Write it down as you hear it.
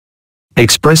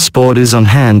Express Sport is on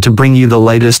hand to bring you the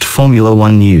latest Formula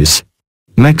One news.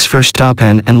 Max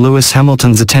Verstappen and Lewis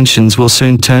Hamilton's attentions will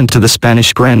soon turn to the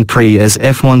Spanish Grand Prix as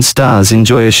F1 stars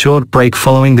enjoy a short break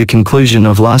following the conclusion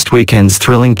of last weekend's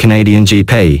thrilling Canadian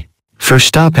GP.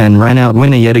 Verstappen ran out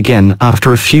winner yet again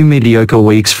after a few mediocre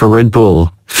weeks for Red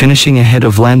Bull, finishing ahead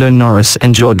of Lando Norris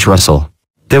and George Russell.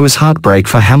 There was heartbreak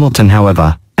for Hamilton,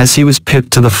 however, as he was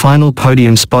pipped to the final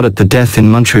podium spot at the death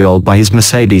in Montreal by his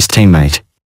Mercedes teammate.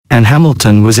 And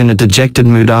Hamilton was in a dejected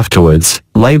mood afterwards,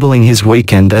 labeling his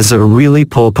weekend as a really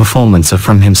poor performance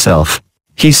from himself.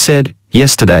 He said,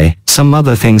 "Yesterday, some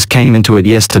other things came into it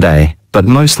yesterday, but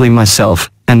mostly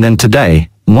myself, and then today,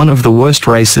 one of the worst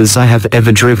races I have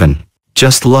ever driven.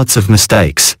 Just lots of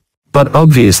mistakes. But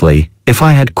obviously, if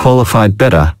I had qualified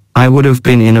better, I would have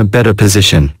been in a better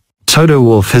position." Toto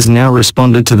Wolff has now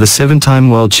responded to the 7-time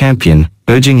world champion,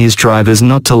 urging his drivers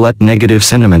not to let negative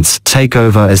sentiments take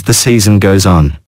over as the season goes on.